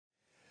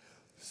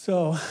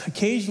So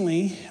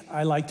occasionally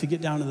I like to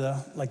get down to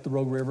the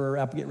Rogue River,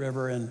 Applegate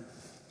River, and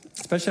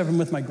especially if I'm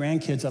with my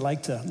grandkids, I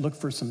like to look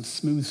for some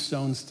smooth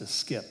stones to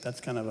skip.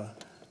 That's kind of a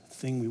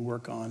thing we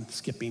work on,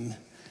 skipping.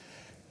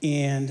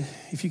 And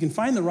if you can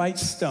find the right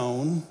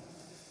stone,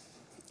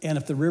 and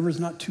if the river's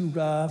not too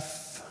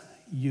rough,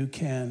 you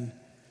can,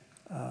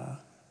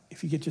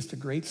 if you get just a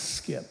great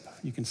skip,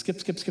 you can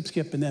skip,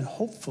 and then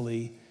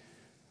hopefully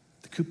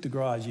the coup de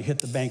grace, you hit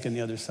the bank on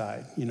the other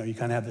side. You know, you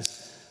kind of have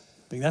this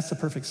thing. That's the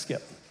perfect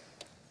skip.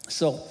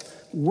 So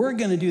we're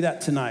going to do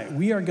that tonight.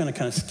 We are going to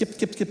kind of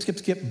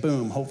skip,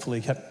 boom, hopefully,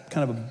 kind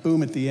of a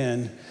boom at the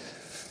end.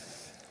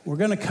 We're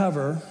going to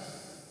cover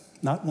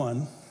not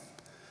one,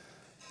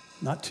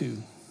 not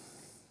two,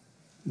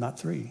 not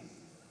three,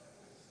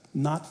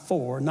 not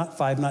four, not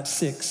five, not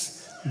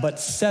six, but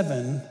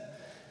seven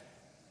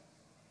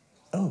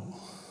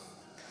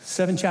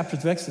chapters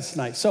of Exodus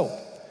tonight. So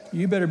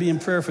you better be in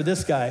prayer for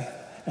this guy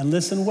and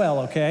listen well,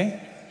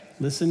 okay?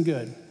 Listen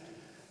good.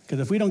 Because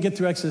if we don't get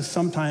through Exodus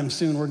sometime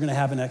soon, we're going to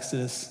have an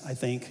Exodus, I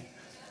think,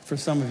 for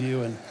some of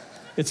you. And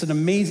it's an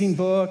amazing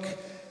book.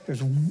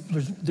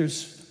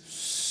 There's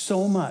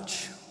so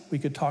much we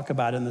could talk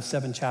about in the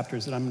 7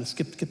 chapters that I'm going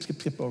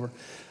to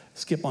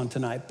skip on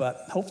tonight.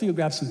 But hopefully you'll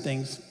grab some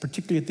things,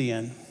 particularly at the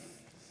end.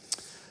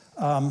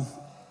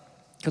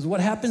 Because what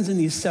happens in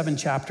these 7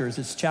 chapters,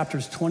 it's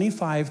chapters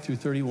 25 through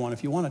 31.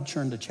 If you want to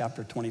turn to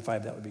chapter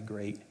 25, that would be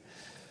great.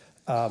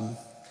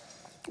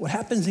 What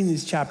happens in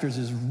these chapters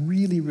is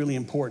really, really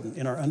important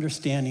in our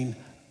understanding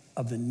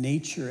of the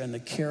nature and the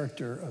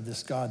character of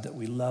this God that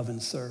we love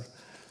and serve.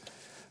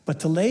 But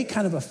to lay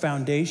kind of a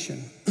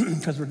foundation,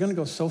 because we're going to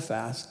go so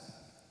fast,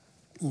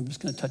 I'm just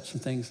going to touch some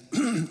things.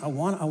 I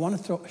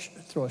want to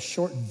throw a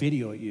short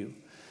video at you.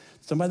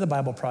 It's done by the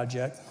Bible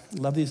Project.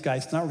 Love these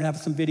guys. Tonight we're going to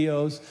have some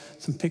videos,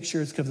 some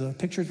pictures, because the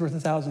picture's worth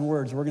 1,000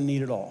 words. We're going to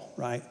need it all,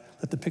 right?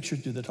 Let the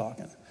pictures do the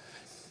talking.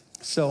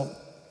 So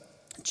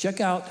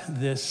check out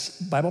this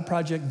Bible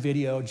Project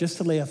video just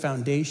to lay a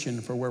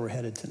foundation for where we're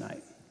headed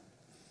tonight.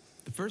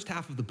 The first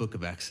half of the book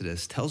of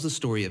Exodus tells the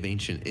story of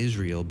ancient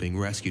Israel being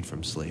rescued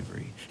from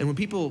slavery. And when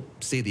people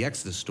say the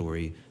Exodus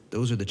story,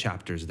 those are the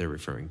chapters they're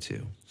referring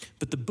to.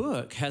 But the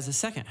book has a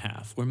second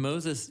half where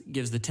Moses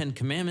gives the 10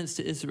 Commandments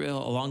to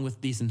Israel along with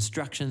these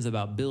instructions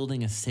about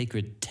building a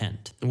sacred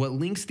tent. And what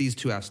links these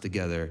two halves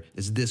together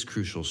is this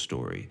crucial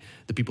story.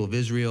 The people of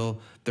Israel,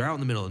 they're out in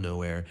the middle of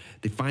nowhere.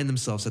 They find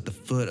themselves at the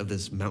foot of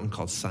this mountain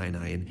called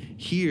Sinai. And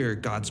here,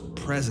 God's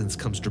presence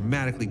comes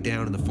dramatically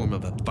down in the form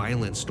of a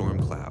violent storm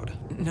cloud.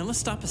 Now let's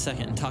stop a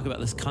second and talk about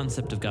this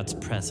concept of God's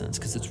presence,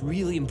 because it's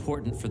really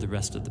important for the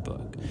rest of the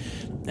book.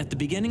 At the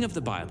beginning of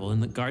the Bible, in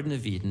the Garden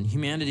of Eden,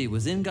 humanity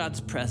was in God's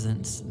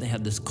presence. They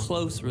had this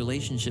close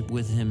relationship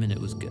with him, and it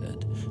was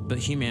good. But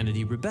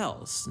humanity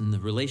rebels, and the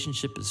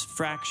relationship is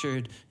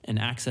fractured, and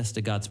access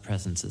to God's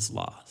presence is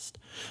lost.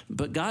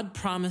 But God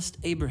promised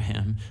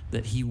Abraham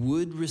that he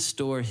would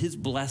restore his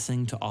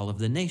blessing to all of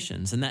the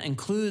nations, and that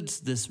includes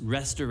this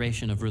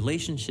restoration of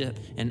relationship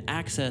and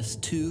access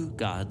to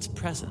God's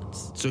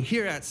presence. So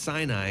here at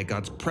Sinai,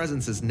 God's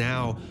presence is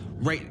now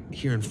right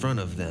here in front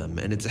of them,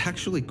 and it's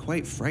actually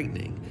quite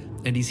frightening.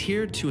 And he's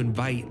here to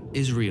invite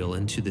Israel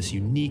into this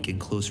unique and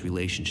close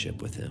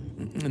relationship with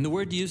him. And the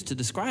word used to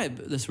describe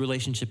this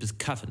relationship is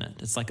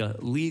covenant. It's like a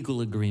legal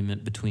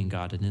agreement between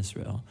God and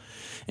Israel.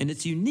 And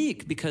it's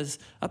unique because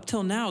up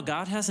till now,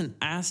 God hasn't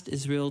asked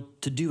Israel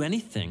to do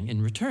anything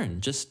in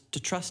return, just to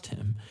trust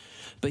him.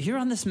 But here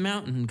on this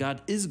mountain,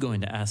 God is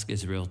going to ask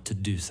Israel to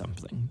do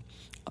something.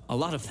 A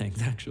lot of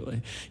things,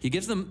 actually. He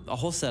gives them a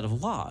whole set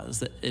of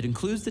laws. It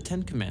includes the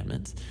 10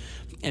 Commandments.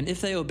 And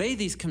if they obey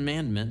these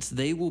commandments,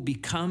 they will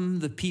become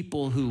the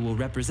people who will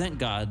represent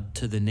God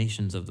to the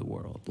nations of the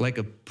world. Like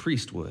a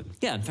priest would.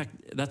 Yeah, in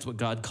fact, that's what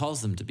God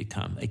calls them to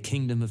become, a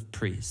kingdom of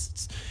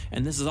priests.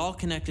 And this is all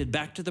connected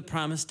back to the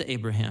promise to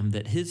Abraham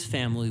that his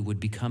family would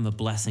become a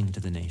blessing to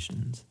the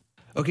nations.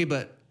 Okay,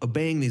 but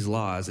obeying these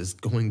laws is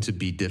going to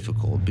be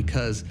difficult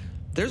because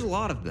there's a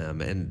lot of them,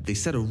 and they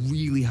set a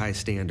really high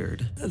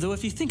standard. Though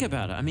if you think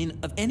about it, I mean,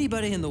 of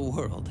anybody in the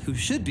world who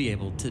should be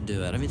able to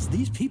do it, I mean, it's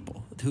these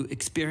people who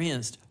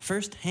experienced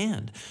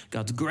firsthand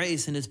God's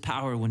grace and his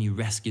power when he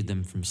rescued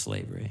them from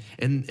slavery.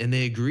 And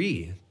they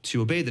agree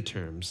to obey the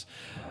terms,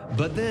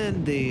 but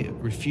then they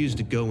refuse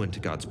to go into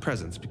God's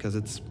presence because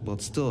it's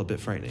still a bit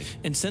frightening.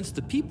 And since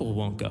the people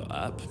won't go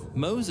up,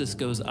 Moses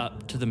goes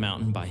up to the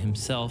mountain by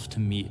himself to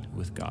meet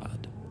with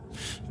God.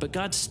 But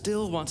God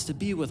still wants to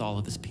be with all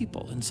of his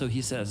people. And so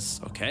he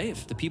says, okay,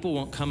 if the people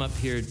won't come up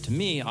here to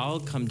me, I'll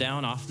come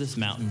down off this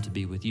mountain to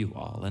be with you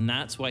all. And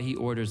that's why he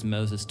orders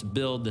Moses to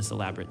build this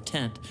elaborate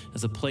tent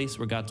as a place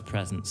where God's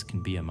presence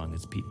can be among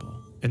his people.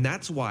 And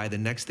that's why the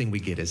next thing we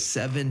get is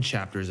 7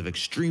 chapters of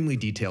extremely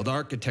detailed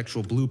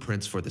architectural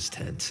blueprints for this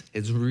tent.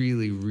 It's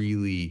really,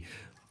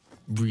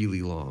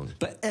 really long.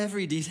 But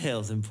every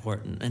detail is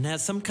important and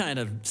has some kind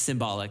of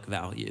symbolic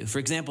value. For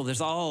example,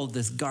 there's all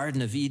this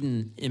Garden of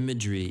Eden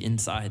imagery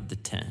inside the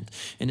tent.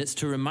 And it's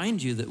to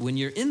remind you that when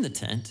you're in the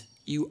tent,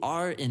 You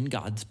are in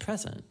God's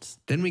presence.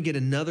 Then we get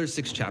another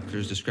 6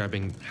 chapters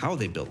describing how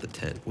they built the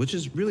tent, which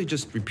is really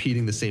just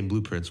repeating the same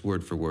blueprints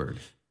word for word.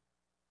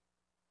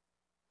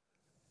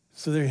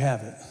 So there you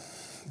have it.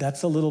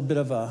 That's a little bit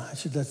of I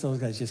should let those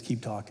guys just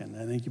keep talking.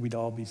 I think we'd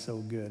all be so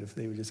good if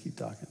they would just keep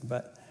talking.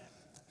 But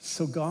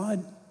so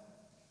God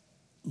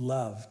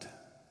loved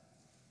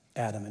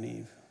Adam and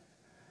Eve.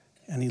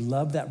 And he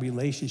loved that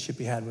relationship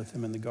he had with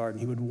them in the garden.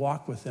 He would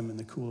walk with them in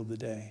the cool of the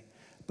day.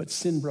 But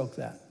sin broke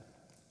that.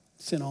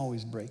 Sin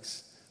always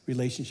breaks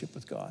relationship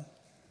with God.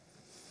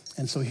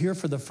 And so here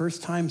for the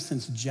first time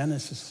since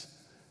Genesis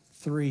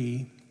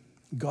 3,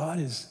 God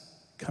is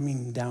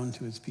coming down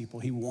to his people.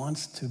 He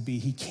wants to be,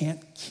 he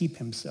can't keep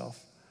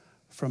himself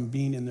from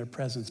being in their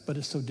presence, but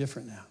it's so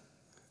different now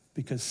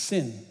because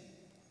sin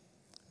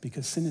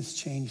has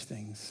changed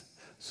things.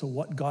 So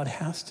what God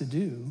has to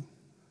do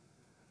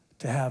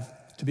to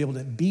be able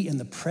to be in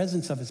the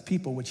presence of his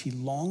people, which he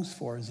longs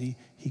for, is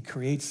he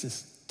creates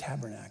this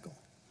tabernacle.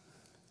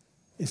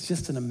 It's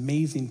just an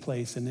amazing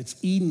place, and it's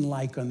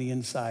Eden-like on the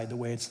inside, the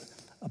way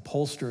it's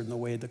upholstered and the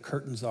way the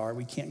curtains are.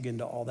 We can't get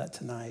into all that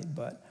tonight,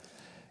 but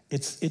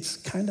it's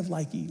kind of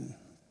like Eden.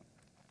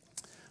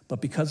 But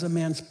because of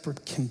man's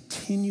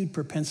continued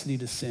propensity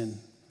to sin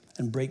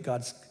and break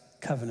God's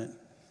covenant,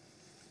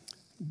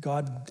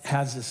 God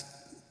has this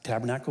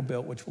tabernacle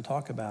built, which we'll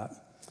talk about.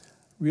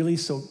 Really,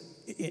 so,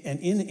 and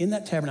in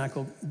that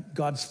tabernacle,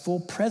 God's full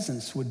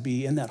presence would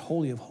be in that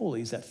Holy of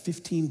Holies, that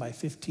 15 by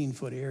 15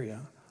 foot area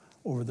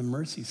over the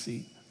mercy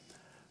seat.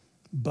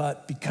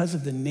 But because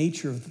of the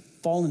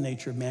fallen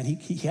nature of man,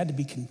 he had to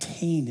be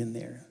contained in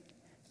there.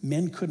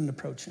 Men couldn't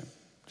approach him.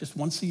 Just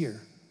once a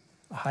year,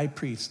 a high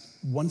priest,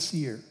 once a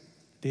year,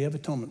 Day of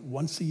Atonement,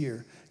 once a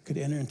year, could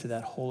enter into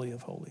that Holy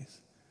of Holies.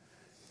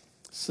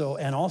 So,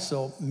 and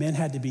also, men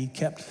had to be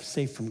kept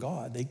safe from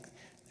God. There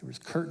was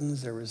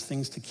curtains, there was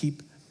things to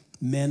keep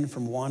men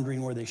from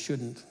wandering where they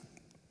shouldn't.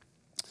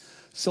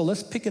 So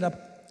let's pick it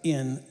up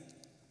in,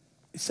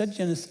 it said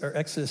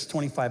Exodus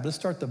 25, but let's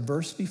start the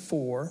verse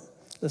before.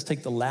 Let's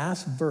take the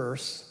last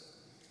verse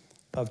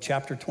of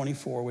chapter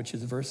 24, which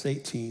is verse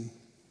 18.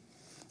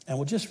 And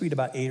we'll just read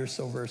about 8 or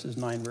so verses,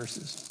 9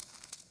 verses.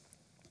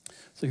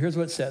 So here's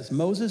what it says.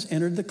 Moses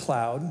entered the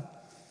cloud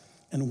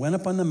and went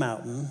up on the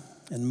mountain,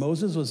 and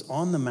Moses was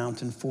on the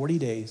mountain 40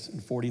 days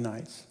and 40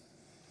 nights.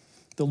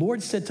 The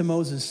Lord said to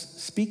Moses,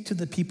 speak to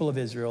the people of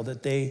Israel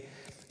that they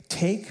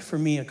take for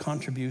me a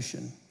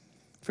contribution.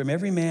 From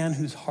every man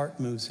whose heart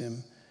moves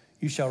him,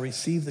 you shall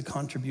receive the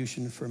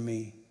contribution from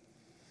me.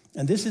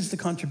 And this is the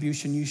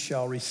contribution you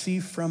shall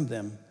receive from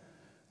them: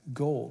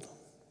 gold,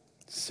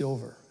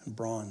 silver, and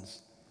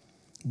bronze,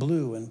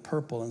 blue and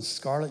purple and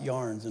scarlet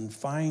yarns and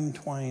fine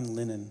twined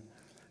linen,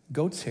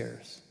 goat's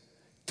hairs,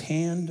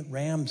 tanned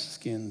ram's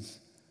skins,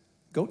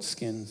 goat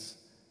skins,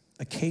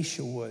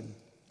 acacia wood,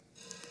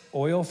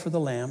 oil for the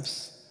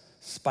lamps,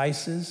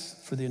 spices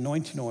for the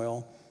anointing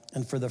oil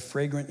and for the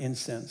fragrant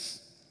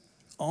incense,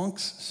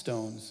 onyx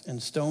stones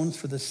and stones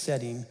for the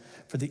setting,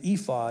 for the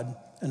ephod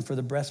and for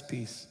the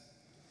breastpiece.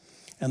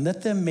 And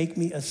let them make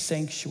me a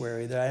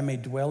sanctuary that I may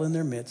dwell in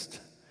their midst,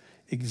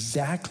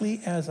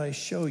 exactly as I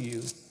show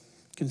you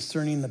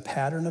concerning the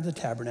pattern of the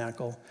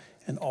tabernacle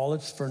and all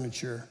its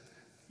furniture,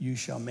 you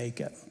shall make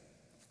it.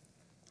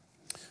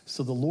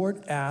 So the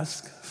Lord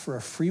asked for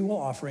a freewill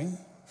offering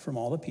from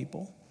all the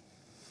people.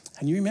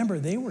 And you remember,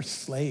 they were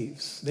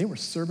slaves. They were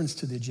servants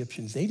to the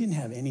Egyptians. They didn't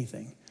have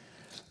anything.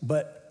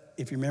 But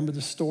if you remember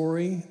the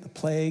story, the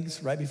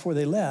plagues, right before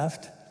they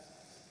left,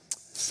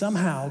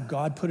 somehow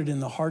God put it in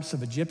the hearts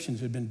of Egyptians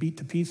who had been beat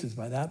to pieces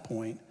by that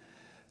point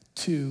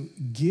to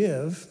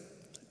give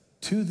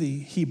to the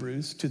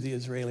Hebrews, to the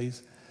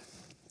Israelis,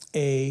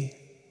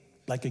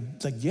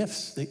 like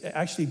gifts. They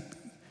actually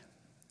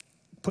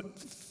put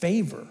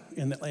favor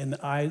in the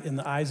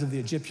eyes of the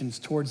Egyptians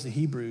towards the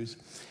Hebrews.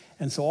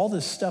 And so all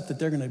this stuff that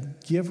they're going to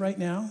give right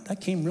now, that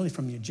came really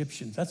from the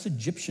Egyptians. That's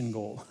Egyptian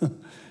gold.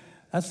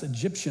 That's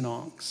Egyptian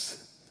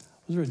onyx.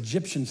 Those are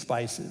Egyptian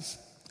spices.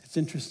 It's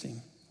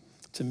interesting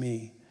to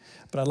me.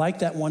 But I like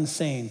that one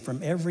saying,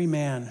 from every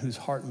man whose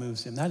heart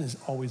moves him. That is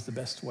always the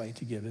best way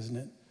to give, isn't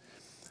it?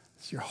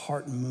 It's your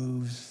heart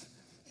moves.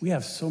 We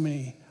have so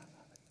many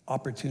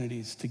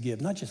opportunities to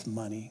give, not just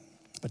money,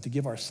 but to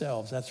give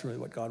ourselves. That's really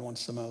what God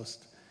wants the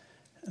most.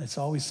 And it's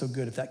always so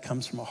good if that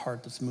comes from a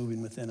heart that's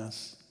moving within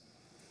us.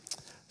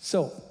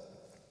 So,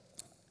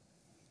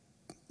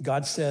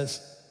 God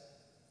says,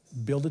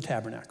 build a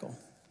tabernacle.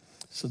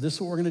 So this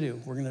is what we're going to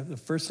do. The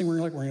first thing we're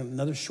going to look,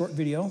 another short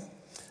video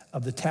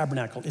of the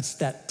tabernacle. It's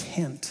that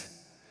tent,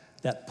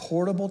 that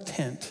portable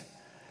tent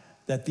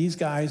that these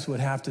guys would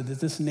have to, that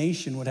this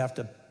nation would have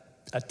to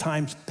at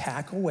times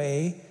pack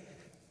away,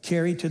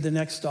 carry to the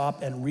next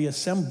stop, and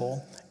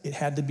reassemble. It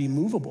had to be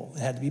movable. It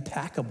had to be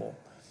packable.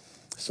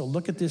 So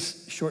look at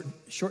this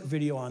short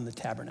video on the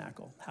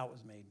tabernacle, how it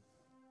was made.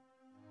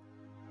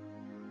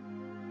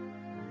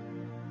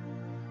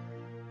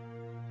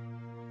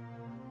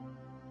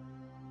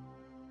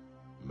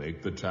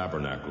 Make the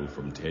tabernacle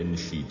from 10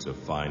 sheets of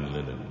fine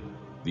linen.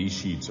 These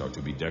sheets are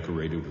to be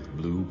decorated with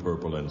blue,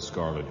 purple, and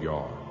scarlet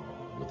yarn.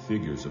 with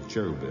figures of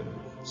cherubim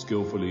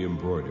skillfully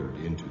embroidered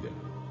into them.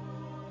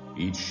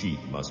 Each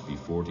sheet must be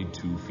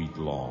 42 feet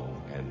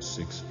long and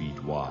 6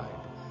 feet wide.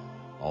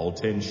 All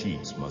 10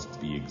 sheets must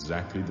be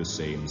exactly the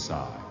same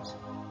size.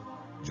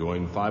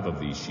 Join 5 of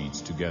these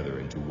sheets together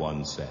into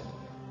one set.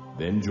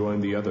 Then join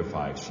the other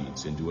 5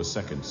 sheets into a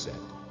second set.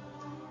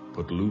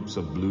 Put loops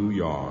of blue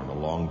yarn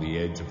along the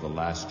edge of the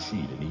last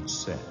sheet in each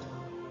set.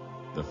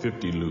 The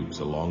 50 loops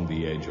along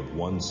the edge of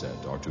one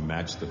set are to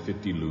match the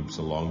 50 loops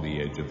along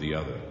the edge of the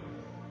other.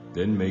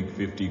 Then make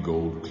 50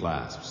 gold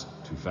clasps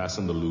to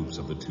fasten the loops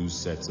of the 2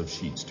 sets of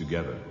sheets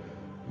together,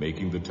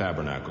 making the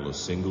tabernacle a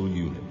single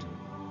unit.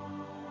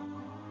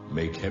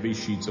 Make heavy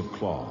sheets of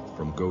cloth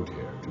from goat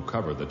hair to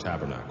cover the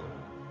tabernacle.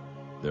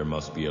 There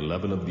must be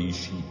 11 of these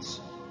sheets,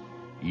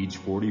 each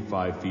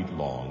 45 feet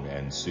long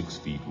and 6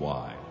 feet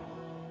wide.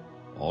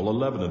 All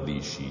 11 of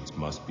these sheets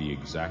must be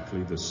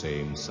exactly the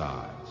same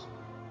size.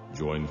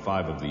 Join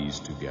 5 of these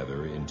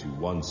together into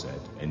one set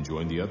and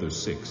join the other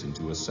 6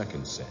 into a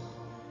second set.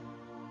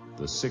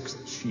 The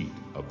 6th sheet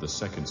of the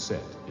second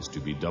set is to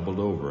be doubled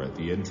over at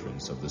the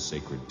entrance of the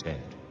sacred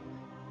tent.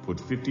 Put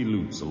 50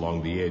 loops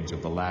along the edge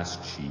of the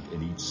last sheet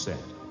in each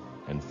set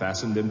and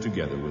fasten them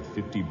together with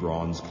 50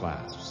 bronze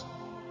clasps.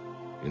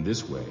 In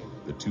this way,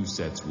 the 2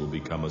 sets will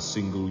become a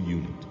single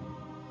unit.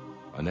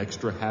 An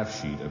extra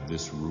half sheet of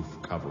this roof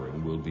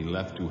covering will be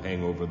left to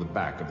hang over the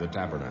back of the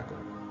tabernacle,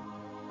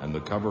 and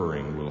the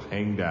covering will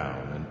hang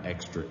down an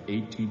extra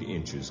 18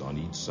 inches on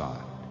each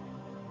side.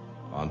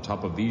 On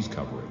top of these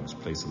coverings,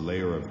 place a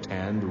layer of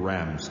tanned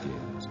ram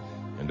skins,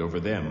 and over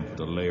them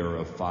put a layer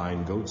of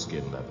fine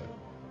goatskin leather.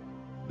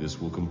 This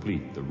will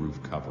complete the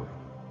roof covering.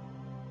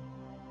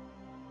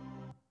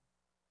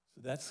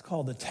 So that's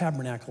called the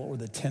tabernacle or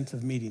the tent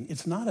of meeting.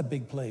 It's not a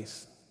big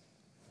place.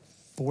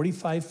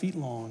 45 feet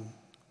long,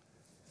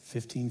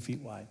 15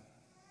 feet wide.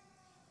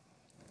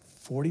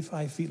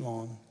 45 feet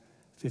long,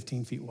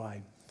 15 feet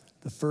wide.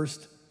 The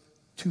first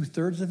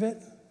 2/3 of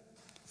it,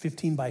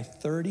 15 by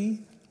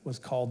 30, was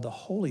called the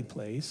holy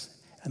place.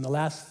 And the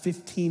last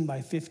 15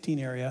 by 15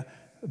 area,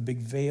 a big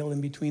veil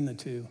in between the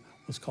two,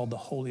 was called the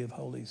Holy of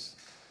Holies.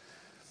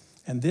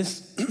 And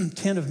this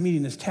tent of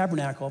meeting, this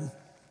tabernacle,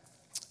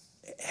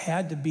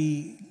 had to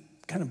be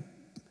kind of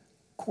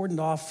cordoned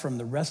off from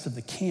the rest of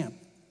the camp.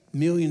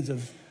 Millions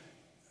of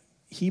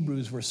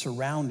Hebrews were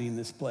surrounding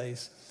this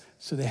place,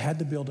 so they had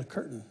to build a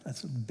curtain.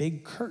 That's a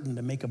big curtain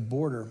to make a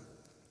border.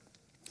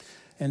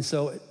 And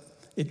so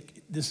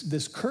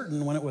this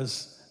curtain, when it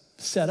was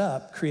set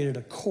up, created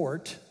a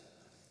court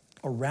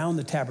around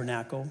the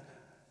tabernacle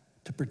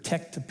to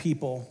protect the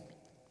people.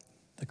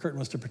 The curtain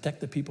was to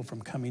protect the people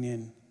from coming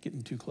in,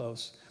 getting too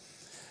close.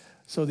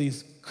 So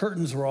these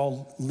curtains were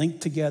all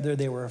linked together.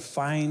 They were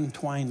fine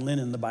twined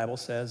linen, the Bible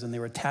says, and they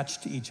were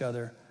attached to each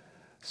other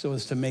so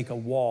as to make a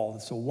wall.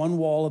 So one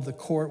wall of the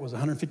court was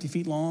 150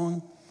 feet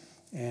long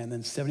and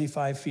then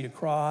 75 feet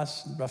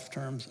across, in rough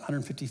terms,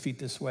 150 feet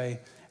this way.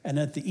 And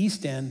at the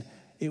east end,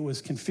 it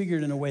was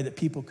configured in a way that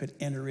people could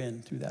enter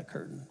in through that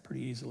curtain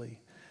pretty easily.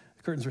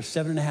 The curtains were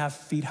 7.5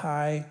 feet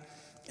high,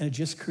 and it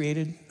just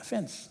created a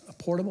fence, a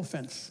portable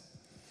fence.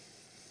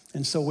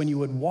 And so when you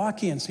would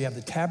walk in, so you have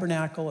the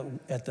tabernacle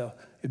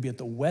it'd be at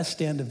the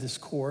west end of this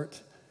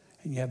court,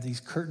 and you have these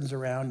curtains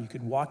around. You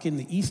could walk in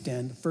the east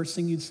end. The first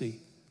thing you'd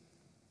see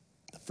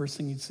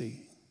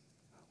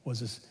was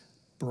this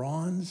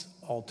bronze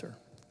altar.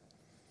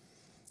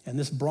 And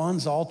this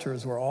bronze altar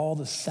is where all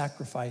the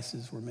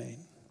sacrifices were made.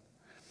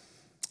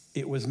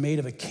 It was made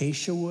of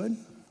acacia wood,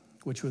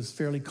 which was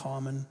fairly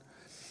common,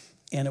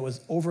 and it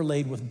was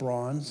overlaid with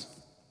bronze.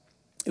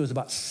 It was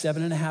about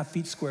 7.5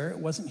 feet square. It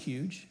wasn't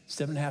huge,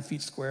 7.5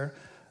 feet square,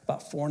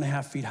 about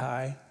 4.5 feet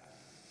high.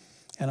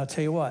 And I'll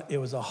tell you what, it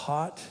was a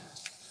hot,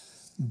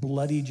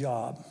 bloody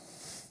job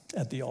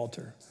at the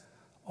altar.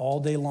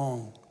 All day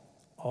long,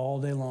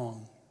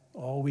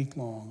 all week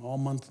long, all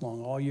month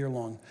long, all year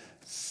long.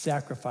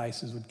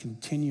 Sacrifices would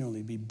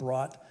continually be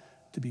brought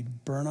to be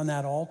burned on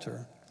that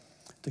altar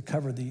to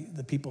cover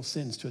the people's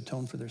sins, to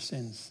atone for their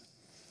sins.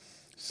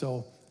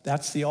 So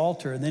that's the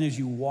altar. And then as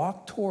you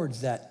walk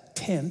towards that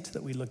tent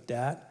that we looked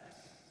at,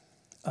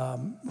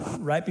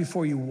 right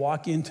before you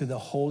walk into the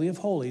Holy of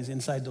Holies,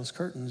 inside those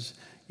curtains,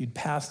 you'd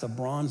pass the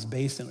bronze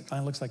basin. It kind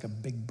of looks like a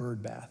big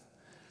bird bath.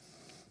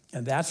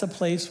 And that's a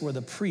place where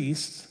the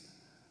priests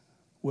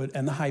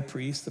and the high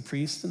priest, the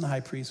priest and the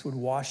high priest would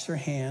wash their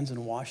hands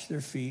and wash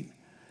their feet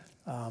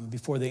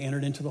before they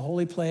entered into the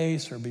holy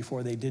place or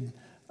before they did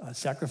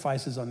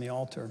sacrifices on the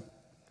altar.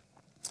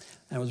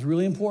 And it was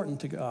really important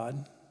to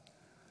God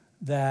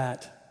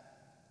that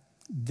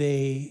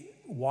they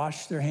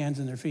wash their hands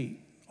and their feet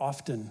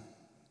often.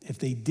 If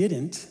they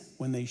didn't,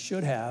 when they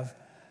should have,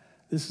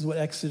 this is what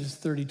Exodus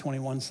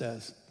 30:21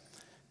 says.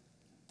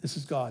 This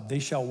is God. They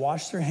shall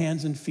wash their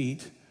hands and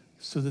feet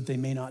so that they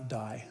may not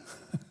die.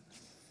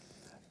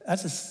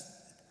 That's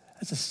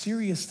a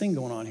serious thing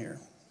going on here.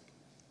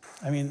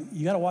 I mean,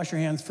 you got to wash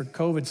your hands for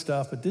COVID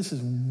stuff, but this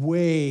is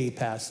way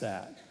past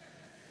that.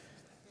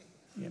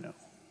 You know,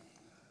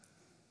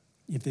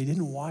 if they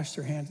didn't wash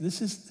their hands,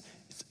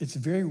 it's It's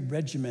very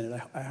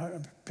regimented.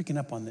 I'm picking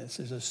up on this.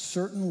 There's a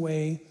certain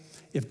way,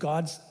 if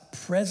God's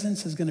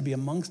presence is going to be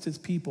amongst his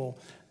people,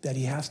 that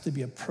he has to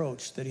be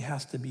approached, that he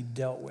has to be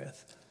dealt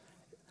with.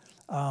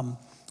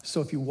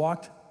 So if you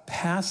walked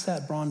past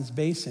that bronze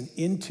basin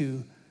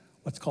into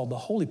what's called the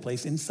holy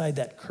place, inside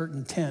that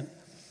curtain tent,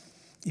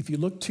 if you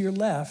look to your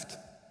left,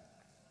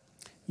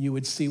 you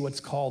would see what's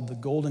called the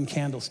golden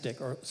candlestick,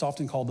 or it's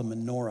often called the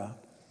menorah.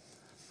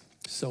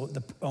 So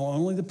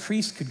only the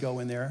priest could go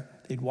in there.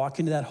 They'd walk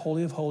into that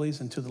Holy of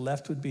Holies, and to the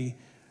left would be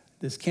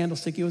this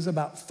candlestick. It was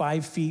about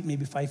 5 feet,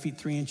 maybe 5 feet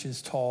 3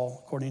 inches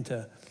tall, according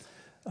to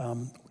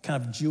kind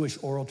of Jewish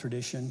oral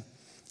tradition.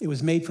 It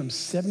was made from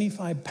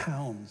 75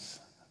 pounds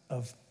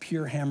of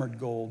pure hammered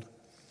gold.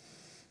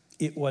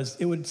 It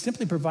would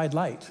simply provide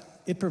light.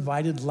 It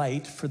provided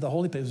light for the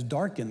holy place. It was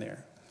dark in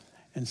there.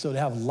 And so to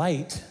have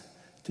light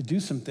to do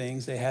some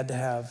things, they had to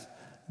have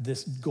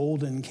this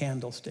golden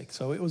candlestick.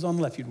 So it was on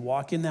the left. You'd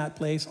walk in that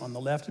place. On the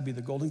left would be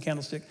the golden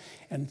candlestick.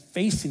 And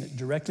facing it,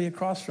 directly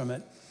across from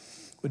it,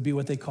 would be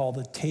what they call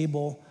the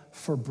table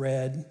for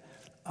bread,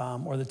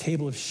 or the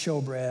table of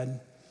showbread.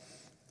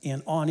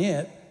 And on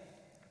it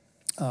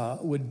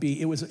would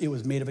be, it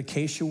was made of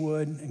acacia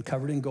wood and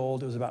covered in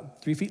gold. It was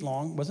about 3 feet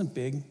long. It wasn't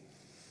big.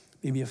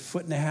 Maybe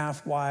 1.5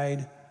 feet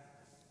wide,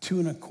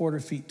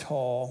 2.25 feet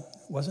tall.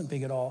 It wasn't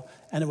big at all.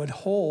 And it would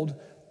hold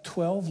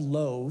 12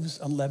 loaves,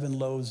 unleavened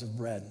loaves of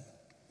bread.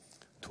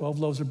 12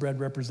 loaves of bread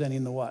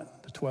representing the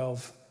what? The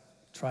 12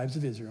 tribes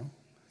of Israel.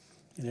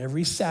 And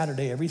every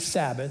Saturday, every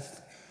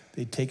Sabbath,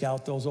 they'd take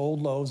out those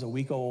old loaves, a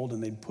week old,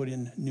 and they'd put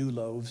in new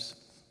loaves.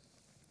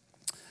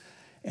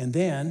 And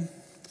then,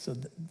 so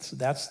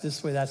that's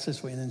this way, that's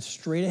this way. And then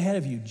straight ahead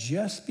of you,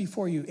 just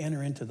before you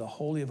enter into the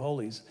Holy of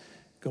Holies,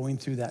 going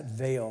through that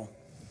veil,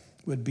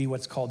 would be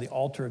what's called the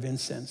altar of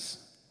incense.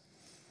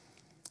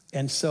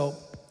 And so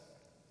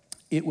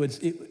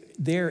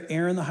there,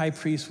 Aaron the high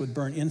priest would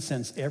burn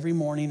incense every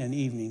morning and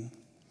evening.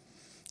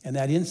 And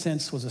that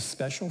incense was a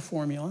special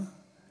formula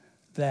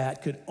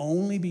that could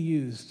only be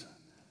used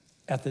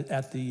at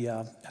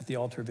the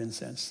altar of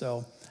incense.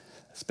 So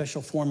a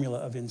special formula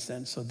of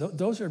incense. So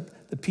those are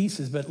the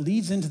pieces, but it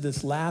leads into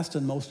this last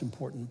and most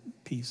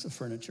important piece of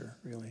furniture,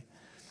 really.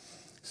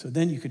 So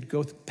then you could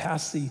go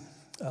past the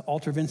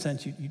altar of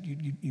incense,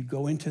 you'd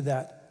go into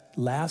that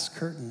last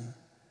curtain,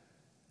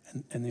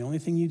 and the only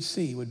thing you'd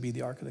see would be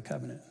the Ark of the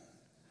Covenant,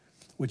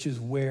 which is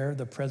where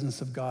the presence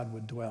of God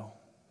would dwell.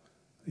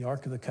 The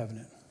Ark of the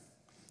Covenant.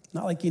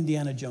 Not like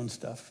Indiana Jones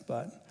stuff,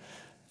 but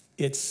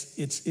it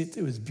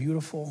was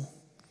beautiful.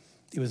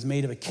 It was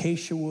made of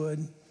acacia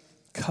wood,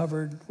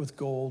 covered with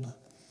gold.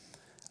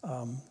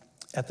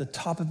 At the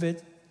top of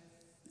it,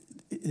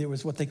 there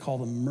was what they call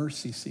the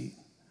mercy seat.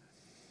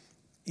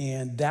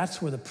 And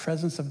that's where the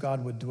presence of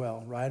God would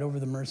dwell, right over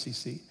the mercy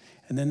seat.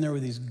 And then there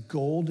were these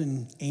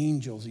golden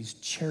angels, these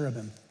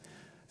cherubim,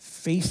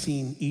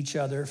 facing each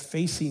other,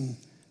 facing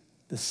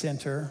the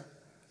center.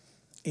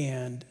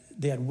 And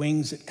they had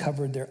wings that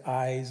covered their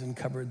eyes and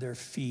covered their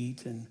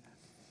feet.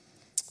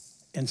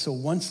 And so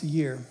once a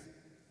year,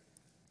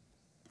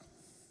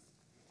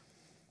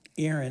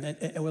 Aaron,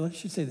 and well, I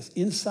should say this,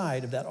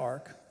 inside of that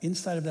ark,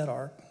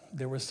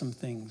 there were some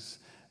things.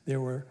 There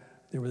were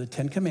the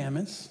 10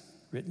 Commandments,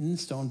 written in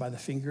stone by the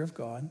finger of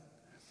God.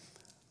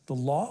 The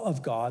law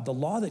of God, the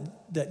law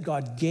that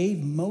God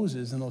gave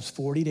Moses in those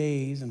 40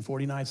 days and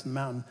 40 nights in the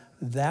mountain,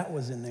 that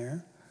was in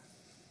there.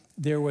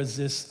 There was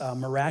this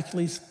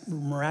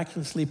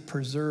miraculously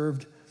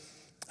preserved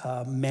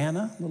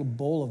manna, a little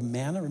bowl of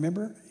manna,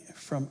 remember?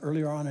 From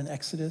earlier on in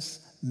Exodus,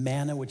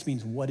 manna, which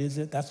means what is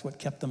it? That's what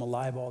kept them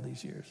alive all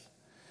these years.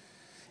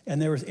 And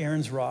there was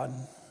Aaron's rod,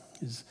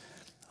 his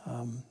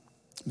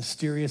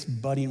mysterious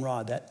budding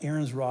rod. That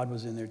Aaron's rod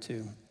was in there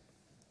too.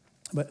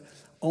 But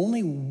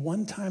only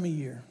one time a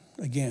year,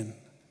 again,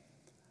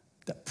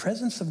 the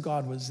presence of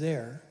God was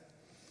there.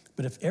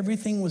 But if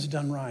everything was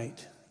done right,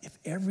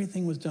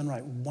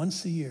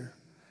 once a year,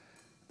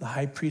 the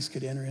high priest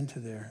could enter into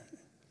there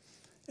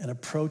and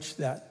approach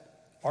that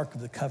Ark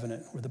of the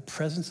Covenant where the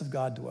presence of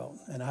God dwelt.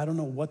 And I don't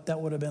know what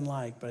that would have been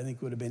like, but I think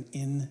it would have been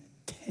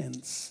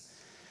intense.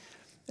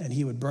 And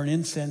he would burn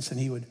incense, and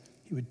he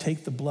would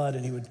take the blood,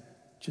 and he would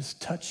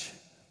just touch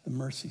the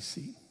mercy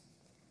seat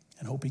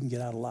and hope he can get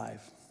out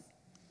alive.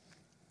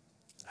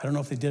 I don't know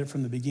if they did it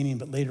from the beginning,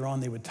 but later on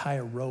they would tie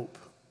a rope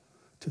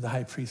to the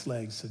high priest's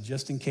legs. So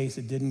just in case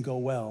it didn't go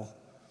well,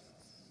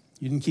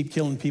 you didn't keep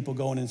killing people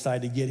going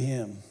inside to get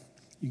him.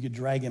 You could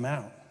drag him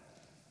out.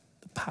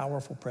 The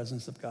powerful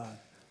presence of God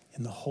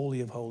in the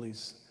Holy of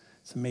Holies.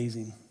 It's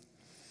amazing.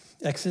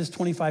 Exodus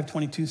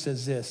 25:22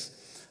 says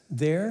this,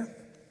 there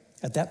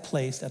at that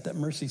place, at that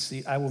mercy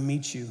seat, I will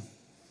meet you.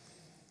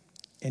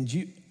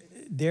 And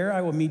there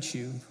I will meet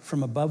you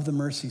from above the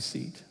mercy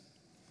seat,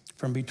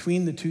 from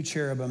between the 2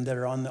 cherubim that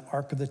are on the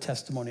Ark of the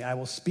Testimony. I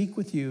will speak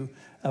with you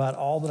about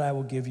all that I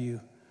will give you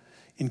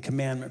in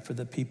commandment for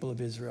the people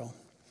of Israel.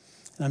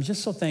 And I'm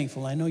just so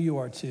thankful, and I know you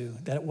are too,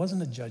 that it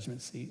wasn't a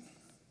judgment seat.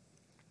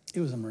 It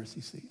was a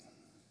mercy seat.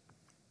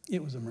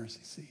 It was a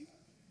mercy seat.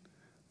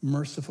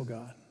 Merciful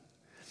God.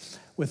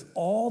 With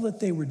all that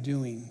they were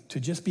doing to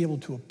just be able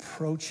to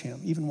approach him,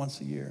 even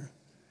once a year,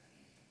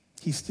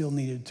 he still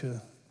needed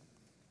to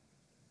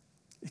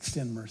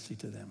extend mercy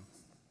to them.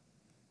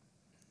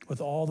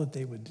 With all that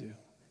they would do.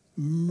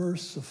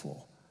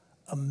 Merciful,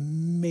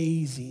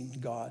 amazing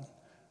God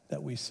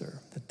that we serve,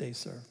 that they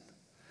serve.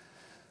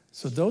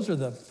 So those are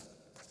the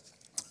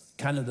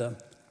kind of the,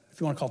 if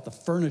you want to call it the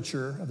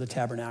furniture of the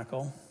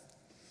tabernacle.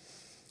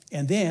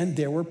 And then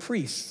there were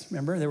priests.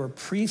 Remember, there were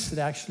priests that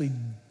actually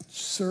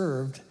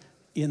served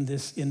in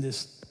this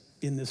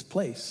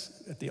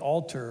place at the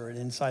altar and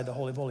inside the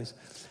Holy of Holies,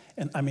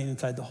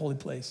 inside the holy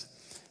place.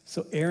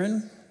 So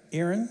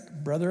Aaron,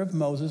 brother of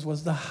Moses,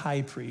 was the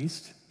high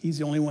priest. He's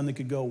the only one that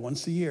could go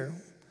once a year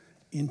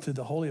into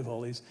the Holy of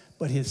Holies.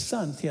 But his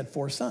sons, he had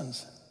 4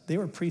 sons. They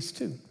were priests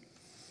too.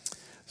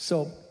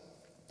 So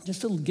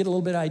just to get a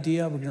little bit of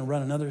idea, we're going to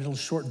run another little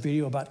short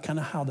video about kind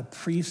of how the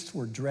priests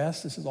were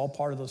dressed. This is all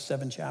part of those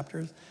 7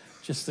 chapters.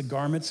 Just the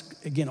garments,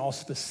 again, all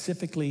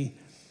specifically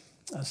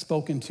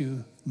spoken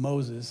to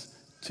Moses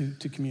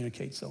to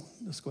communicate. So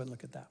let's go ahead and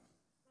look at that.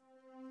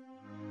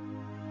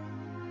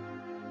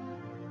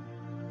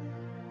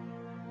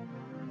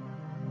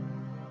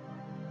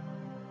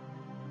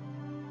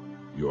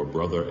 Your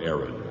brother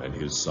Aaron and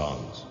his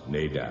sons,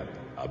 Nadab,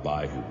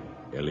 Abihu,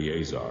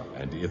 Eleazar,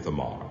 and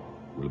Ithamar,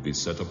 will be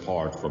set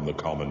apart from the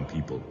common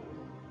people.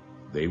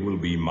 They will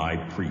be my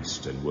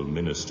priests and will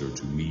minister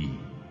to me.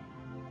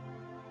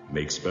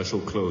 Make special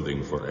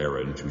clothing for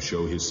Aaron to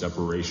show his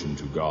separation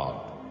to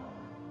God.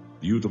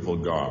 Beautiful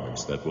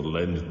garments that will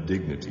lend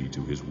dignity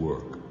to his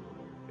work.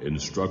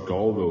 Instruct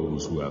all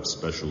those who have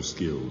special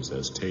skills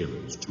as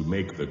tailors to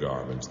make the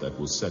garments that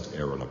will set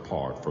Aaron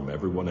apart from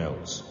everyone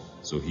else,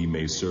 so he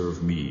may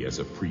serve me as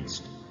a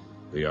priest.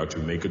 They are to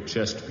make a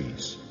chest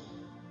piece,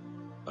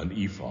 an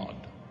ephod,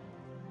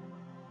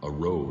 a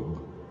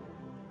robe,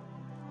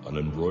 an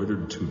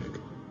embroidered tunic,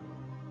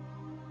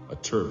 a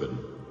turban,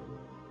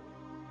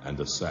 and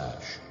a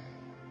sash.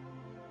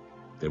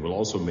 They will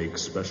also make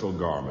special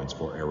garments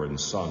for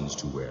Aaron's sons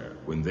to wear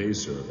when they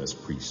serve as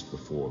priests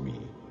before me.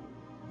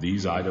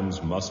 These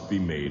items must be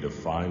made of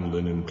fine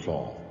linen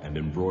cloth and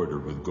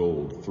embroidered with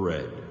gold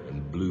thread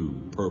and blue,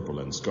 purple,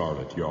 and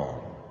scarlet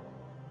yarn.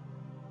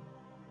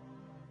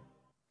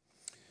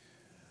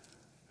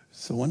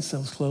 So once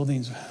those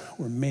clothing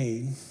were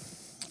made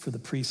for the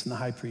priest and the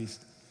high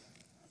priest,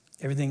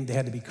 everything, they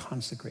had to be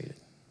consecrated.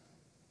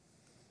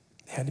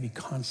 They had to be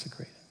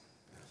consecrated.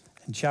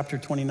 In chapter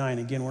 29,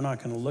 again, we're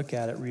not going to look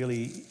at it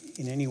really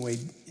in any way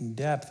in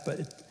depth, but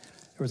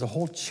there was a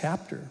whole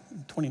chapter,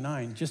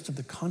 29, just of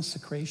the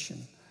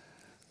consecration,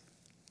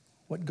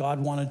 what God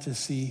wanted to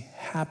see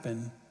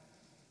happen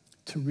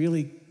to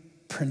really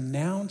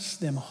pronounce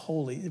them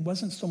holy. It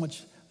wasn't so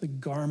much the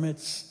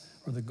garments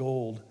or the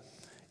gold.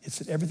 It's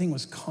that everything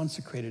was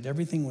consecrated.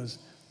 Everything was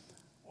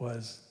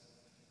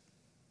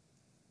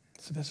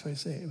it's the best way to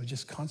say it. It was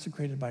just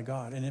consecrated by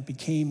God, and it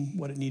became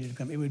what it needed to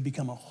become. It would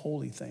become a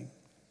holy thing,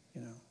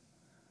 you know.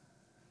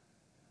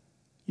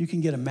 You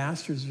can get a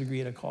master's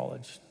degree at a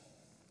college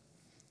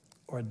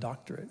or a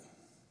doctorate,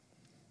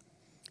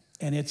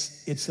 and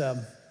it's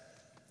a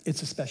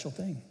special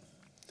thing.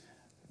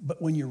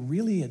 But when you're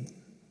really a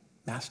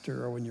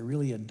master or when you're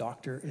really a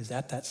doctor, is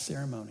at that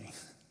ceremony.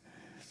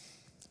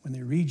 When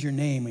they read your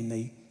name and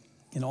they,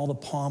 in all the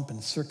pomp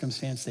and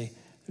circumstance,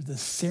 the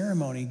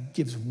ceremony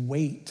gives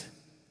weight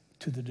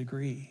to the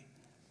degree.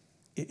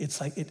 It's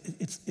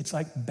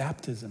like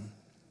baptism.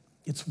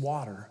 It's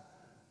water,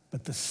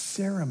 but the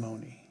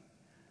ceremony,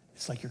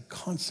 it's like you're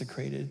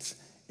consecrated.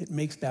 It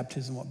makes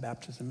baptism what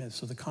baptism is.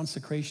 So the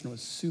consecration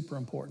was super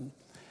important.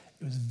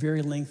 It was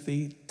very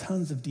lengthy,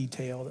 tons of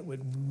detail that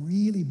would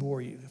really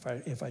bore you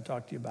if I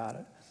talked to you about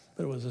it.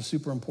 But it was a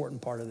super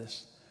important part of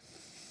this.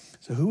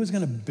 So who was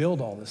going to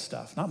build all this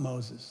stuff? Not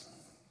Moses.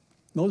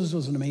 Moses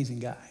was an amazing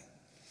guy.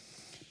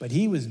 But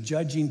he was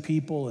judging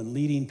people and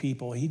leading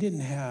people. He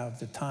didn't have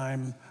the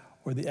time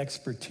or the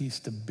expertise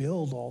to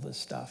build all this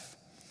stuff.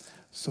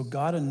 So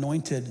God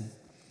anointed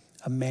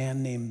a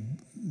man named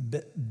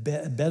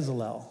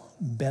Bezalel.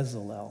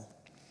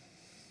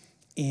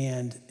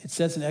 And it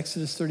says in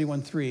Exodus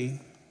 31:3,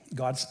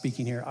 God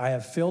speaking here, I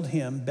have filled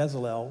him,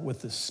 Bezalel,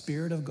 with the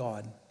Spirit of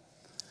God,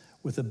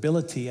 with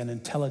ability and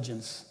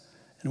intelligence,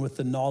 and with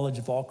the knowledge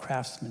of all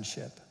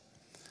craftsmanship.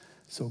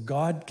 So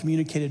God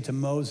communicated to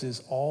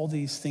Moses all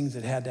these things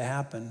that had to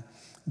happen,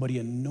 but he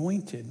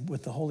anointed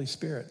with the Holy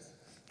Spirit,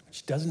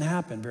 which doesn't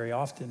happen very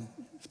often,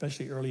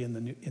 especially early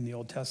in the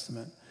Old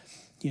Testament.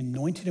 He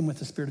anointed him with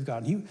the Spirit of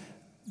God.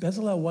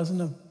 Bezalel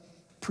wasn't a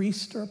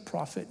priest or a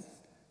prophet.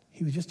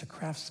 He was just a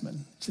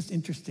craftsman. It's just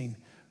interesting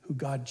who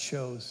God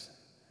chose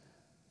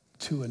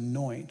to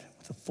anoint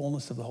with the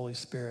fullness of the Holy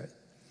Spirit.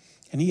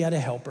 And he had a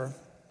helper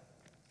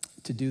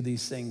to do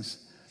these things.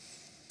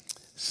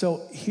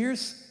 So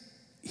here's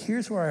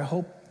where I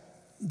hope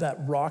that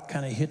rock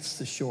kind of hits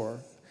the shore.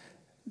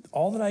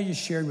 All that I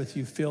just shared with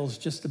you fills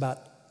just about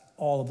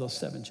all of those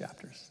 7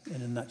 chapters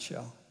in a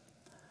nutshell.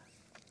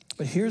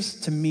 But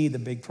here's, to me, the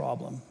big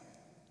problem.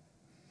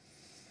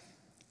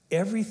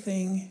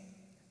 Everything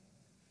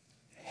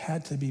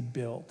had to be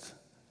built.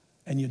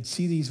 And you'd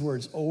see these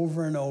words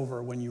over and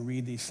over when you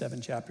read these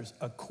 7 chapters,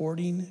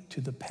 according to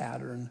the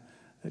pattern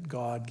that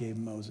God gave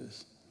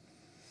Moses.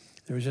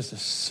 There was just a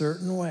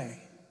certain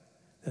way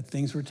that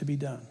things were to be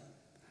done,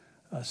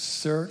 a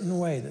certain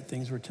way that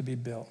things were to be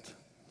built.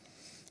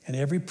 And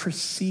every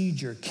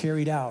procedure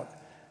carried out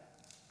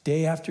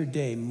day after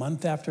day,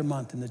 month after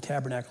month in the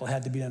tabernacle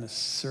had to be done a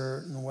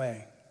certain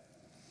way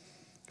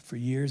for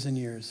years and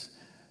years.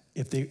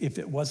 If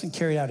it wasn't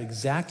carried out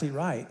exactly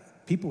right,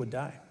 people would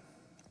die.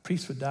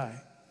 Priests would die.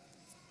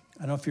 I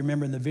don't know if you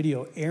remember in the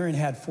video, Aaron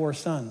had 4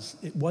 sons.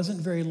 It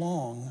wasn't very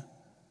long,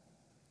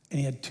 and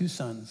he had 2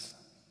 sons.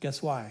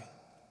 Guess why?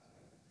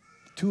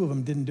 2 of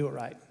them didn't do it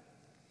right.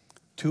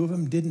 2 of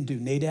them didn't do,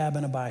 Nadab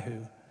and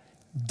Abihu,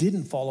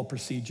 didn't follow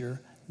procedure,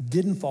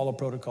 didn't follow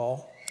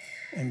protocol,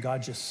 and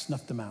God just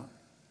snuffed them out.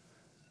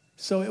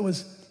 So it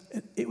was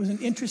an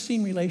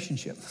interesting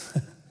relationship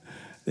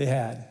they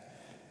had.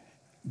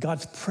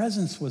 God's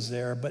presence was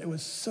there, but it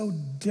was so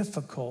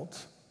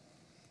difficult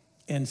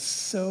and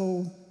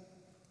so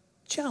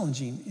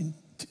challenging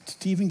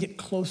to even get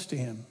close to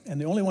him. And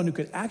the only one who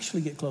could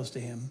actually get close to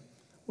him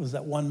was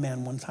that one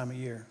man one time a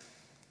year.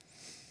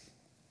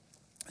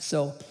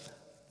 So,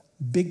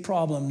 big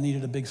problem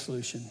needed a big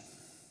solution.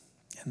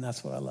 And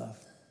that's what I love.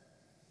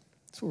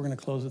 That's what we're going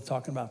to close with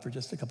talking about for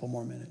just a couple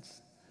more minutes.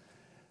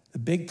 The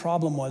big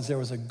problem was there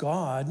was a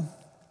God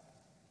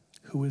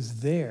who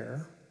was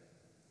there,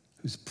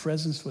 whose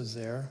presence was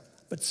there,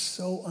 but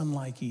so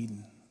unlike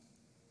Eden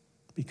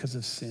because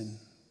of sin.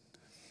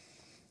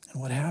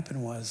 And what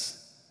happened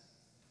was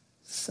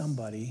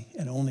somebody,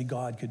 and only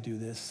God could do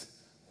this,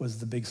 was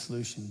the big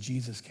solution.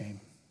 Jesus came.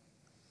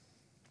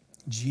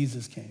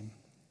 Jesus came.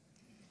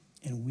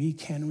 And we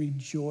can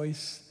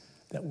rejoice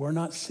that we're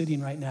not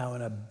sitting right now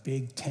in a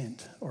big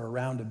tent or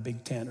around a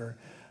big tent or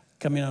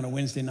coming on a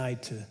Wednesday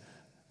night to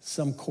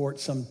some court,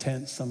 some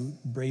tent, some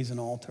brazen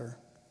altar.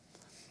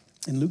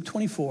 In Luke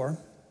 24,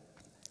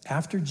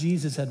 after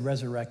Jesus had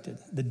resurrected,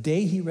 the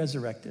day he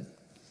resurrected,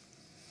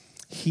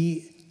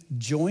 he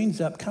joins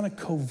up kind of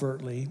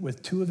covertly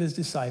with 2 of his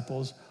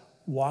disciples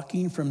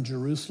walking from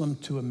Jerusalem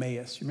to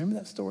Emmaus. You remember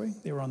that story?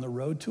 They were on the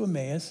road to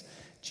Emmaus.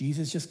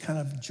 Jesus just kind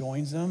of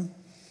joins them,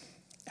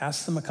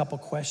 asks them a couple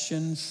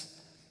questions.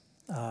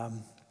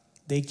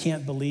 They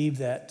can't believe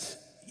that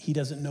he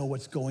doesn't know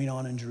what's going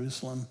on in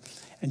Jerusalem.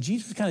 And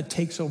Jesus kind of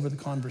takes over the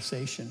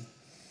conversation.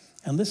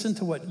 And listen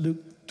to what Luke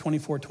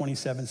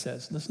 24:27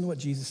 says. Listen to what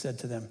Jesus said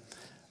to them.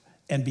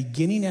 And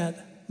beginning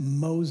at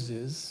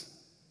Moses,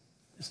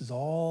 this is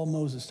all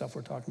Moses stuff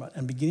we're talking about,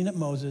 and beginning at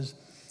Moses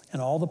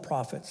and all the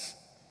prophets,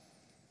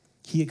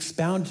 he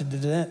expounded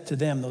to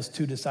them, those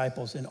 2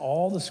 disciples, in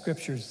all the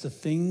scriptures, the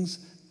things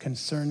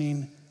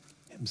concerning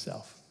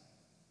himself.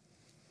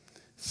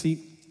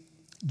 See,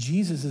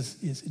 Jesus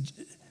is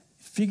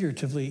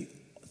figuratively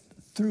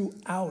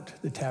throughout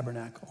the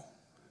tabernacle,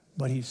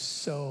 but he's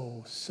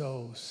so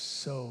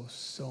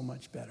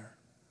much better.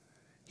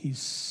 He's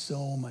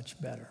so much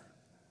better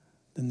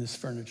than this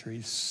furniture.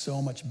 He's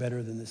so much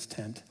better than this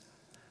tent.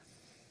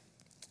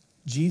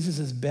 Jesus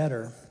is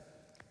better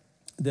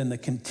than the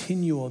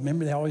continual,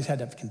 remember they always had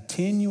to have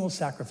continual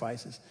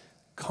sacrifices,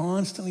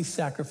 constantly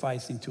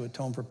sacrificing to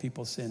atone for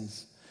people's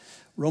sins.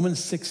 Romans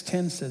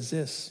 6:10 says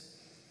this,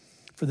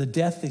 for the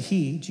death that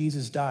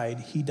Jesus died,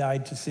 he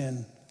died to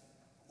sin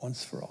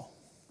once for all.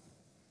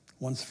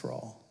 Once for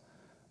all.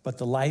 But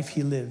the life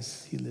he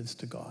lives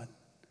to God.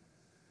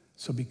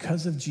 So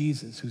because of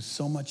Jesus, who's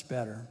so much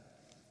better,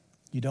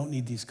 you don't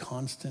need these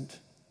constant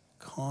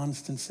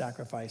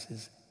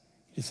sacrifices.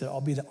 He said,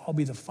 I'll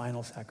be the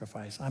final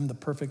sacrifice. I'm the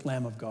perfect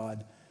Lamb of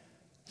God.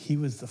 He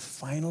was the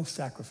final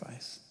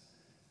sacrifice.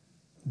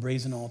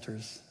 Brazen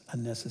altars,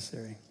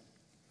 unnecessary.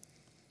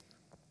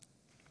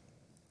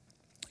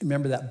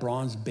 Remember that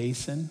bronze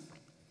basin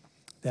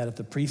that if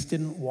the priests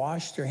didn't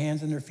wash their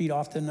hands and their feet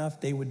often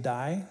enough, they would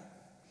die?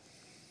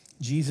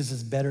 Jesus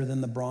is better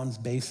than the bronze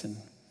basin.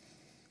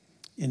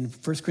 In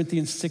 1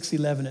 Corinthians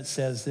 6:11, it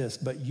says this,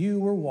 but you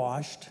were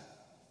washed,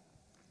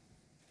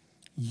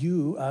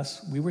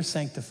 we were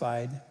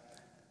sanctified,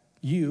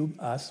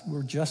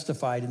 were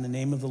justified in the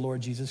name of the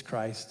Lord Jesus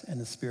Christ and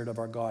the Spirit of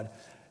our God.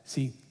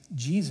 See,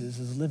 Jesus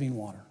is living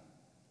water.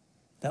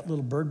 That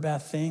little bird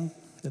bath thing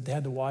that they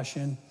had to wash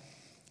in,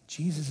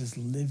 Jesus is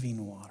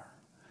living water.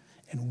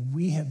 And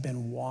we have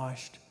been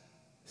washed,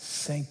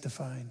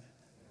 sanctified,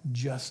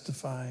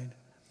 justified.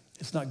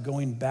 It's not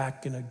going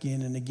back and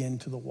again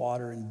to the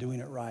water and doing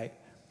it right.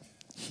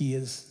 He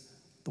is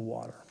the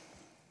water.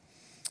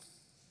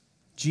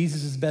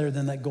 Jesus is better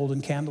than that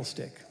golden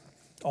candlestick.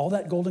 All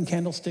that golden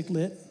candlestick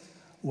lit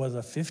was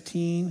a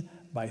 15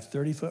 by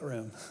 30 foot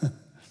room.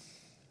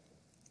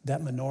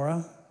 That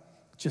menorah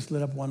just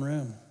lit up one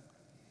room.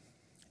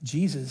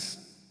 Jesus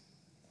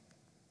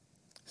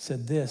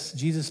said this.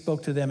 Jesus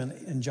spoke to them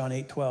in John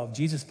 8:12.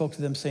 Jesus spoke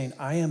to them saying,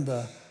 I am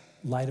the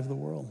light of the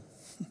world.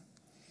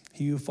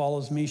 He who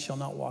follows me shall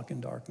not walk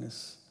in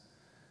darkness,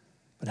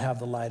 but have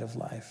the light of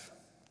life.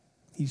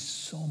 He's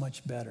so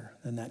much better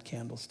than that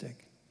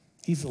candlestick.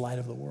 He's the light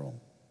of the world.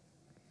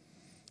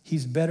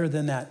 He's better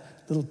than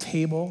that little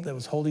table that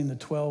was holding the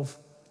 12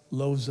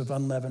 loaves of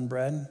unleavened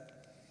bread.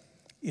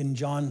 In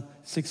John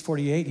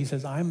 6:48, he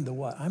says, I'm the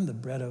what? I'm the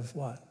bread of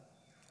what?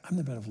 I'm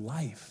the bread of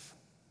life.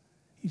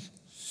 He's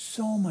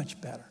so much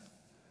better.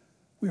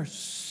 We are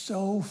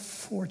so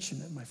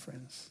fortunate, my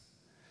friends,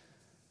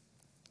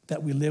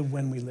 that we live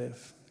when we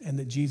live and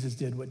that Jesus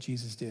did what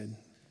Jesus did.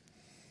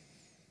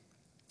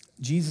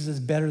 Jesus is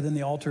better than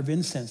the altar of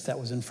incense that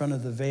was in front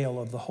of the veil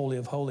of the Holy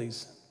of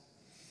Holies.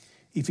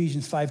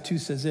 Ephesians 5:2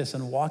 says this,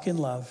 and walk in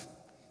love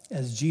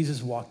as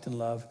Jesus walked in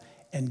love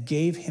and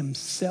gave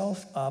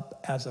himself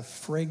up as a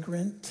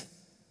fragrant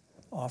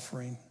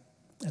offering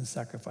and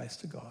sacrifice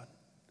to God.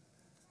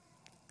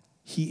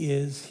 He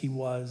is, he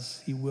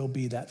was, he will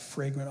be that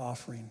fragrant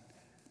offering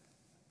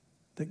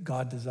that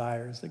God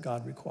desires, that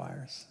God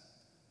requires.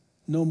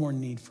 No more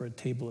need for a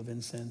table of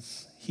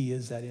incense. He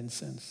is that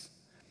incense.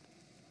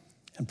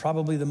 And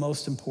probably the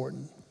most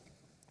important,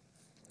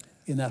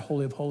 in that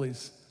Holy of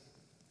Holies,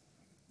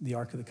 the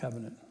Ark of the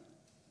Covenant,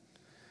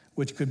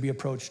 which could be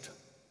approached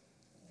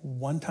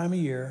one time a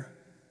year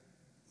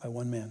by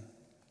one man.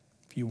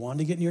 If you wanted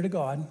to get near to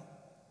God,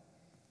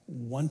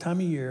 one time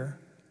a year,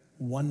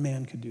 one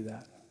man could do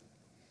that.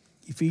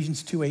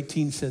 Ephesians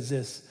 2:18 says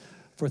this,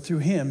 for through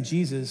him,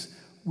 Jesus,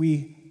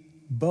 we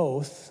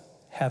both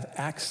have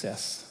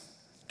access,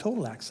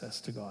 total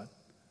access to God,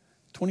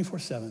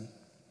 24/7.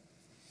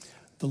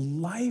 The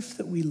life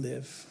that we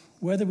live,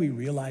 whether we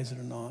realize it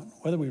or not,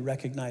 whether we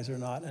recognize it or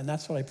not, and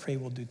that's what I pray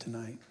we'll do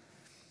tonight,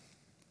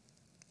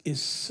 is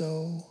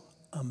so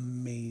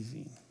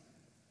amazing.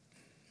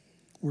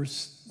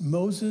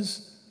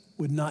 Moses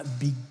would not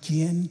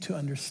begin to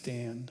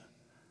understand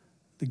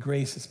the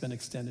grace that's been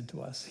extended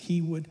to us.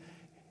 He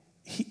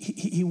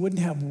wouldn't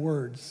have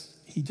words.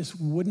 He just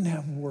wouldn't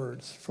have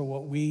words for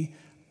what we,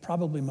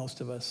 probably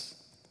most of us,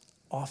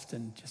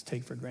 often just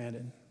take for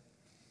granted.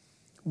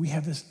 We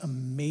have this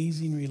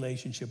amazing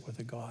relationship with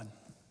a God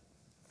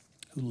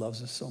who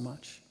loves us so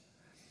much.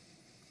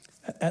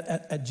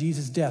 At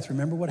Jesus' death,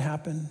 remember what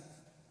happened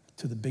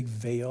to the big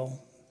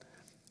veil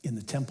in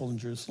the temple in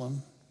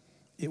Jerusalem?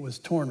 It was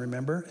torn,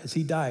 remember? As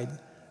he died,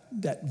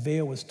 that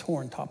veil was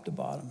torn top to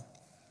bottom.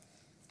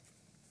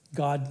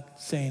 God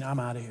saying, I'm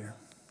out of here.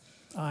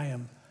 I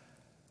am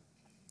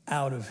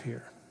out of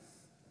here.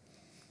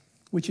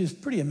 Which is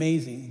pretty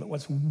amazing, but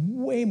what's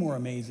way more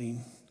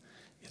amazing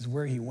is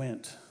where he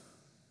went.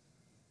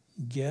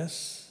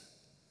 Guess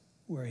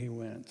where he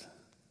went?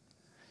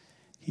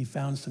 He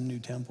found some new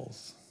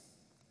temples.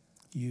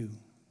 You,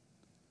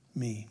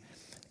 me.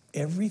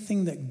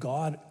 Everything that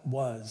God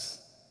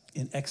was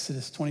in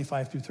Exodus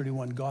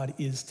 25-31, God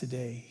is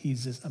today.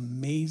 He's this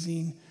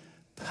amazing,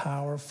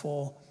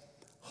 powerful,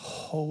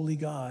 holy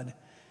God.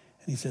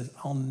 And he says,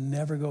 I'll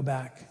never go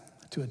back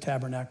to a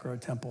tabernacle or a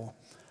temple.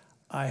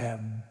 I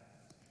have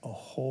a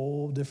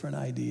whole different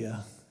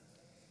idea.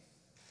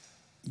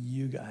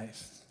 You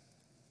guys,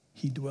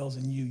 he dwells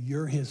in you.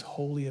 You're his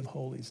holy of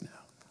holies now.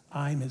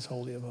 I'm his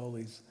holy of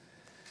holies.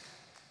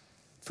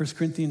 1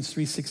 Corinthians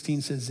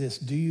 3:16 says this,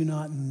 do you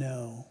not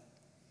know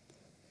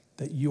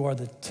that you are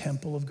the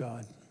temple of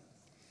God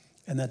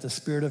and that the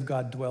Spirit of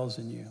God dwells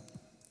in you?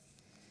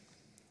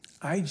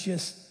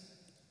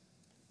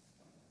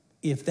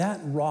 If that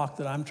rock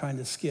that I'm trying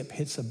to skip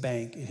hits a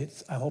bank,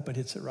 I hope it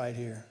hits it right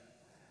here.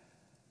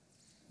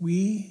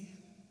 We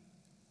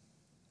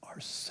are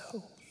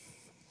so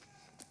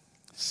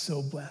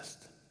blessed.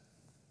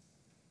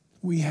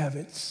 We have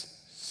it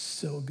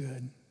so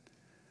good.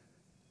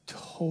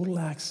 Total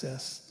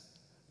access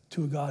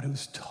to a God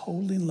who's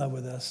totally in love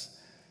with us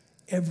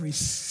every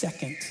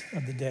second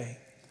of the day.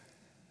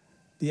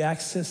 The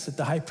access that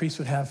the high priest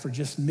would have for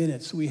just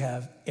minutes, we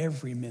have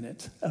every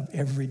minute of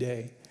every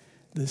day.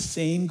 The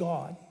same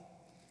God,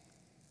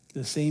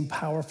 the same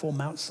powerful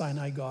Mount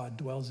Sinai God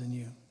dwells in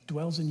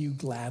you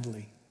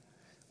gladly.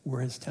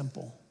 We're his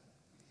temple.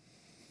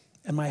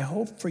 And my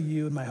hope for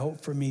you and my hope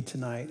for me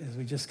tonight, as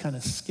we just kind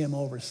of skim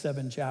over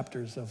 7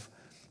 chapters of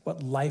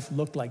what life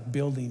looked like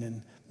building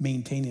and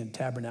maintaining a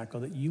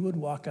tabernacle, that you would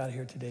walk out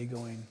here today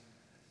going,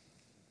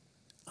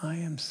 I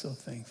am so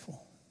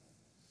thankful.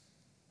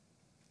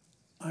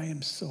 I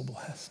am so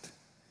blessed.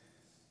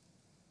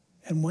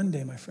 And one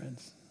day, my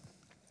friends,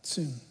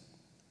 soon,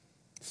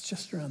 it's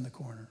just around the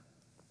corner,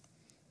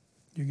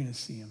 you're going to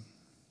see him.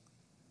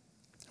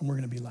 And we're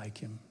going to be like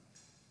him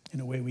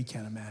in a way we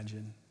can't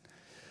imagine.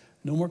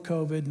 No more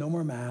COVID, no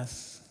more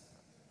masks,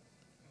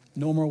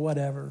 no more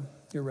whatever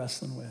you're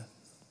wrestling with.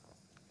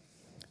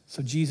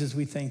 So Jesus,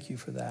 we thank you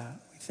for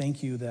that. We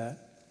thank you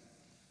that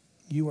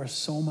you are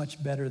so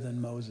much better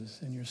than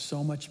Moses, and you're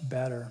so much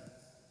better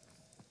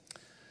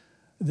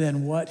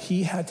than what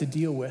he had to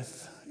deal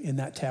with in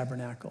that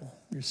tabernacle.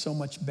 You're so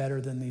much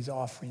better than these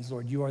offerings,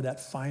 Lord. You are that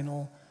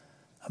final,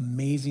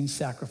 amazing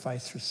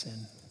sacrifice for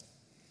sin.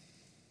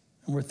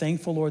 And we're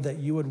thankful, Lord, that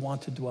you would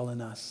want to dwell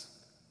in us.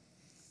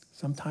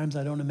 Sometimes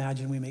I don't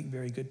imagine we make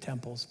very good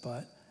temples,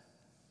 but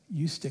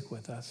you stick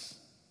with us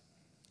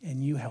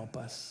and you help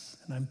us.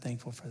 And I'm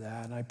thankful for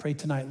that. And I pray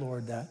tonight,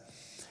 Lord, that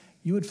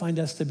you would find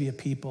us to be a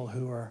people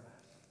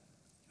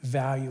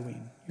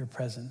valuing your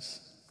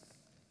presence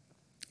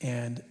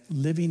and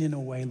living in a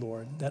way,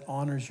 Lord, that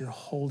honors your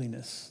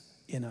holiness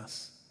in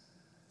us.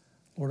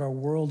 Lord, our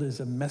world is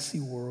a messy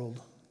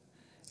world,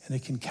 and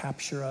it can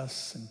capture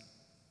us and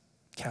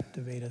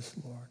captivate us,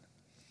 Lord.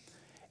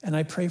 And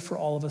I pray for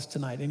all of us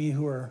tonight, any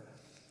who are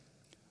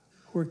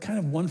kind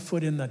of 1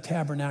 foot in the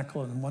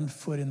tabernacle and 1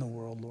 foot in the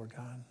world, Lord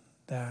God,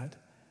 that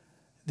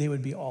they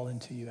would be all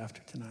into you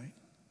after tonight.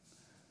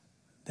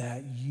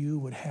 That you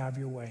would have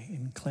your way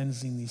in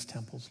cleansing these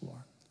temples,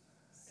 Lord,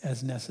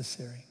 as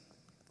necessary.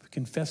 If we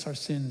confess our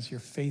sins, you're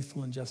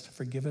faithful and just to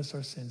forgive us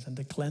our sins and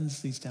to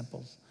cleanse these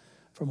temples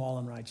from all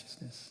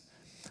unrighteousness.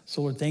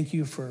 So, Lord, thank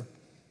you for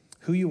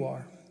who you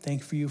are.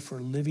 Thank you for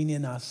living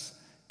in us.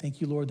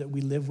 Thank you, Lord, that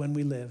we live when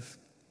we live.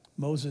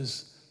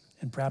 Moses,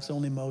 and perhaps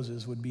only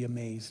Moses, would be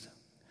amazed.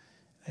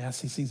 I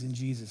ask these things in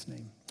Jesus'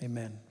 name.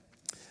 Amen.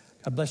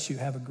 God bless you.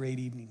 Have a great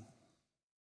evening.